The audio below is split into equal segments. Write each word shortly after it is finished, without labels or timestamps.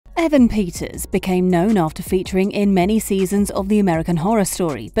Evan Peters became known after featuring in many seasons of the American Horror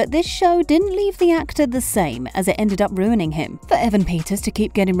Story, but this show didn't leave the actor the same, as it ended up ruining him. For Evan Peters to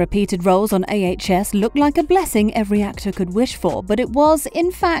keep getting repeated roles on AHS looked like a blessing every actor could wish for, but it was,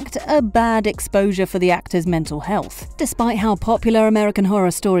 in fact, a bad exposure for the actor's mental health. Despite how popular American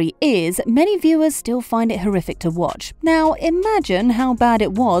Horror Story is, many viewers still find it horrific to watch. Now, imagine how bad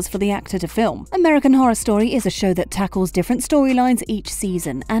it was for the actor to film. American Horror Story is a show that tackles different storylines each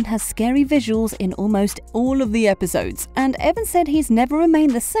season and has scary visuals in almost all of the episodes, and Evan said he's never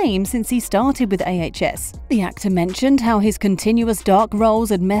remained the same since he started with AHS. The actor mentioned how his continuous dark roles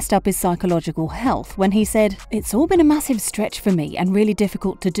had messed up his psychological health when he said, "It's all been a massive stretch for me and really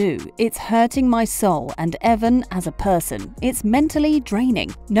difficult to do. It's hurting my soul and Evan as a person. It's mentally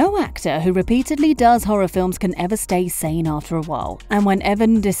draining." No actor who repeatedly does horror films can ever stay sane after a while, and when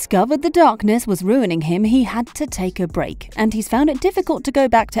Evan discovered the darkness was ruining him, he had to take a break, and he's found it difficult to go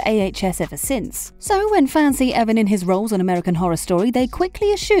back to AHS ever since. So when fans see Evan in his roles on American Horror Story, they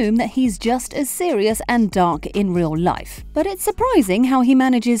quickly assume that he's just as serious and dark in real life. But it's surprising how he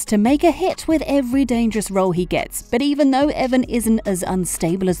manages to make a hit with every dangerous role he gets. But even though Evan isn't as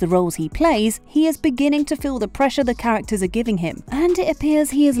unstable as the roles he plays, he is beginning to feel the pressure the characters are giving him, and it appears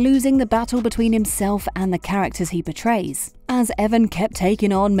he is losing the battle between himself and the characters he portrays. As Evan kept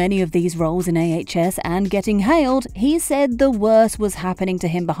taking on many of these roles in AHS and getting hailed, he said the worst was happening to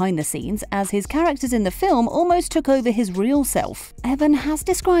him behind the scenes, as his characters in the film almost took over his real self. Evan has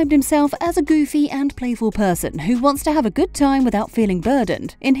described himself as a goofy and playful person who wants to have a good time without feeling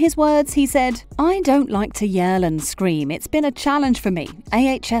burdened. In his words, he said, "I don't like to yell and scream. It's been a challenge for me.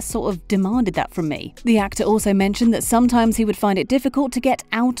 AHS sort of demanded that from me." The actor also mentioned that sometimes he would find it difficult to get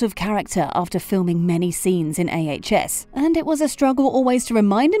out of character after filming many scenes in AHS, and it was a struggle always to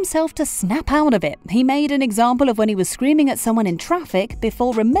remind himself to snap out of it. He made an example of when he was screaming at someone in traffic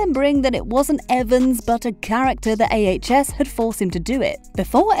before remembering that it wasn't Evans but a character that AHS had forced him to do it.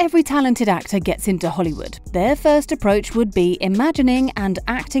 Before every talented actor gets into Hollywood, their first approach would be imagining and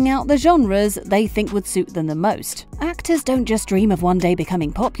acting out the genres they think would suit them the most. Actors don't just dream of one day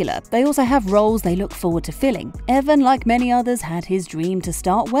becoming popular, they also have roles they look forward to filling. Evan, like many others, had his dream to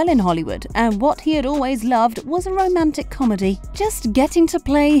start well in Hollywood, and what he had always loved was a romantic comedy. Just getting to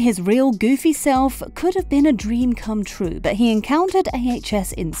play his real goofy self could have been a dream come true, but he encountered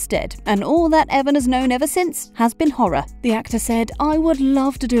AHS instead, and all that Evan has known ever since has been horror. The actor said, "I would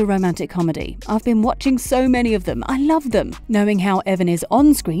love to do a romantic comedy. I've been watching so many of them. I love them." Knowing how Evan is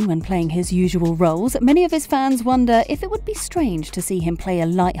on screen when playing his usual roles, many of his fans wonder if it would be strange to see him play a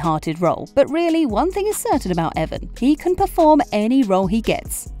light-hearted role. But really, one thing is certain about Evan: he can perform any role he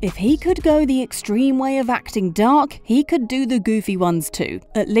gets. If he could go the extreme way of acting dark, he could do the goofy ones too.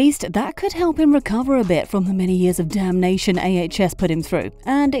 At least that could help him recover a bit from the many years of damnation AHS put him through,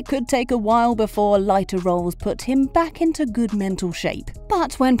 and it could take a while before lighter roles put him back into good mental shape.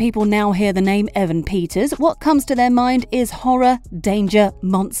 But when people now hear the name Evan Peters, what comes to their mind is horror, danger,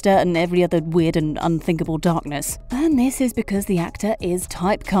 monster, and every other weird and unthinkable darkness. And this is because the actor is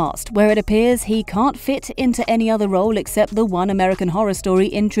typecast, where it appears he can't fit into any other role except the one American Horror Story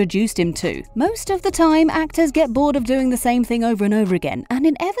introduced him to. Most of the time, actors get bored of doing the same thing over and over again, and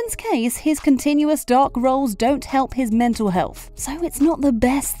in Evan's case, his continuous dark roles don't help his mental health. So it's not the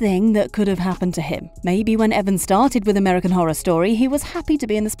best thing that could have happened to him. Maybe when Evan started with American Horror Story, he was happy to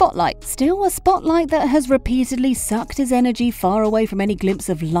be in the spotlight. Still, a spotlight that has repeatedly sucked his energy far away from any glimpse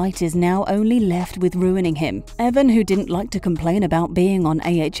of light is now only left with ruining him. Evan, who didn't like to complain about being on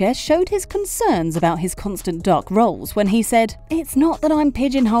AHS, showed his concerns about his constant dark roles when he said, "It's not that I'm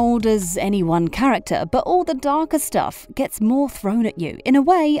pigeonholed as any one character, but all the darker stuff gets more thrown at you. In a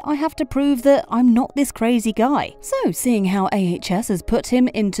way, I have to prove that I'm not this crazy guy." So, seeing how AHS has put him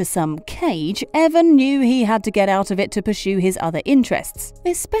into some cage, Evan knew he had to get out of it to pursue his other interests,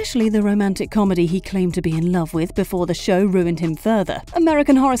 especially the romantic comedy he claimed to be in love with before the show ruined him further.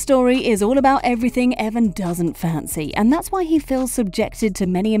 American Horror Story is all about everything Evan doesn't fancy, and that's why he feels subjected to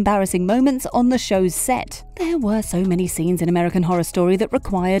many embarrassing moments on the show's set. There were so many scenes in American Horror Story that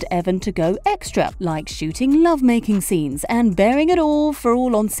required Evan to go extra, like shooting lovemaking scenes and bearing it all for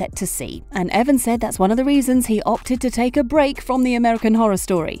all on set to see. And Evan said that's one of the reasons he opted to take a break from the American Horror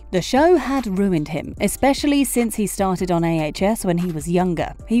Story. The show had ruined him, especially since he started on AHS when he was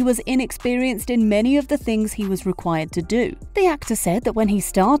younger. He was inexperienced in many of the things he was required to do. The actor said that when he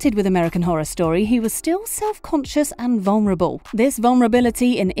started with American Horror Story, he was still self-conscious and vulnerable. This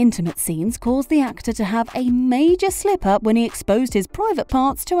vulnerability in intimate scenes caused the actor to have a major slip-up when he exposed his private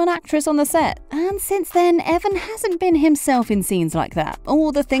parts to an actress on the set. And since then, Evan hasn't been himself in scenes like that.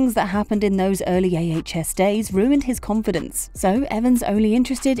 All the things that happened in those early AHS days ruined his confidence. So Evan's only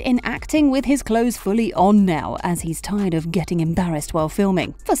interested in acting with his clothes fully on now, as he's tired of getting embarrassed while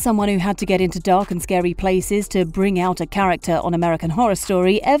filming. For someone who had to get into dark and scary places to bring out a character on American Horror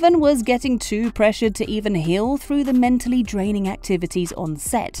Story, Evan was getting too pressured to even heal through the mentally draining activities on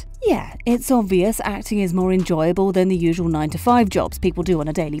set. Yeah, it's obvious acting is more enjoyable than the usual 9-to-5 jobs people do on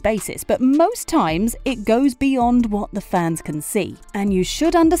a daily basis, but most times it goes beyond what the fans can see. And you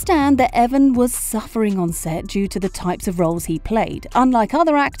should understand that Evan was suffering on set due to the types of roles he played, unlike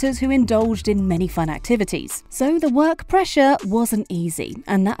other actors who indulged in many fun activities. So the work pressure wasn't easy,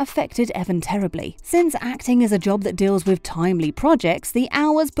 and that affected Evan terribly. Since acting is a job that deals with timely projects, the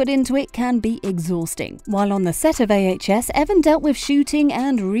hours put into it can be exhausting. While on the set of AHS, Evan dealt with shooting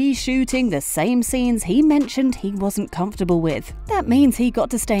and reshooting the same scenes he mentioned he wasn't comfortable with. That means he got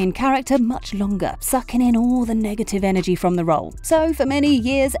to stay in character much longer, sucking in all the negative energy from the role. So for many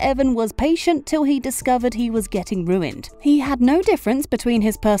years, Evan was patient till he discovered he was getting ruined. He had no difference between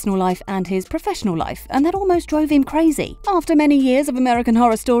his personal life and his professional life, and that almost drove him crazy. After many years of American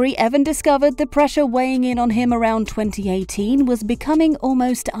Horror Story, Evan discovered the pressure weighing in on him around 2018 was becoming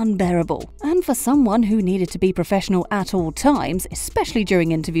almost unbearable. And for someone who needed to be professional at all times, especially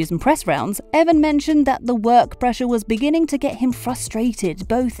during interviews and press rounds, Evan mentioned that the work pressure was beginning to get him frustrated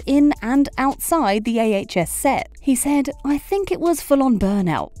both in and outside the AHS set. He said, "I think it was full-on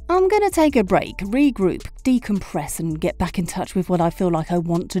burnout. I'm gonna take a break, regroup, decompress and get back in touch with what I feel like I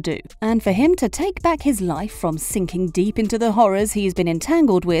want to do." And for him to take back his life from sinking deep into the horrors he's been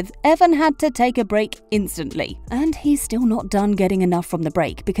entangled with, Evan had to take a break instantly. And he's still not done getting enough from the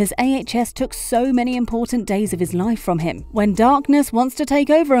break because AHS took so many important days of his life from him. When darkness wants to take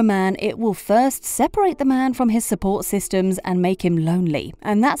over a man, it will first separate the man from his support systems and make him lonely.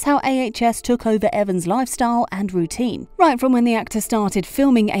 And that's how AHS took over Evan's lifestyle and routine. Right from when the actor started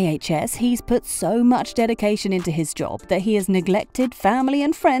filming AHS, he's put so much dedication into his job that he has neglected family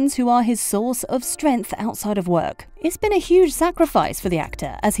and friends who are his source of strength outside of work. It's been a huge sacrifice for the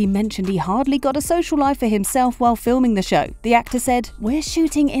actor, as he mentioned he hardly got a social life for himself while filming the show. The actor said, "We're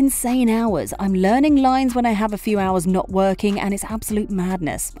shooting insane hours. I'm learning lines when I have a few hours not working, and it's absolute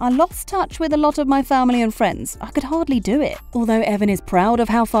madness. I lost touch with a lot of my family and friends. I could hardly do it." Although Evan is proud of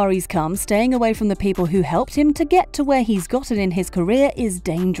how far he's come, staying away from the people who helped him to get to where he's gotten in his career is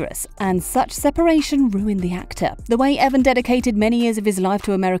dangerous, and such separation ruined the actor. The way Evan dedicated many years of his life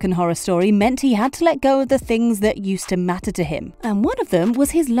to American Horror Story meant he had to let go of the things that used to matter to him. And one of them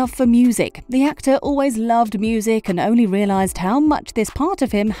was his love for music. The actor always loved music and only realized how much this part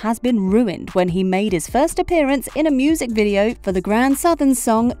of him has been ruined when he made his first appearance in a music video for the Grand Southern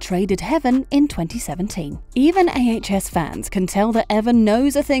song Traded Heaven in 2017. Even AHS fans can tell that Evan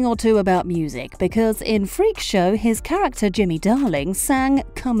knows a thing or two about music because in Freak Show, his character Jimmy Darling sang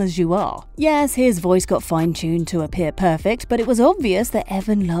Come As You Are. Yes, his voice got fine-tuned to appear perfect, but it was obvious that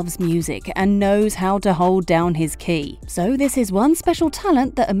Evan loves music and knows how to hold down his key. So this is one special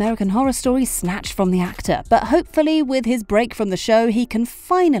talent that American Horror Story snatched from the actor, but hopefully with his break from the show, he can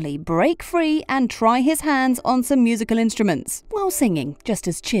finally break free and try his hands on some musical instruments, while singing just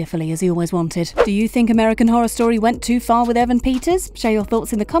as cheerfully as he always wanted. Do you think American Horror Story went too far with Evan Peters? Share your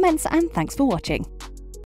thoughts in the comments, and thanks for watching.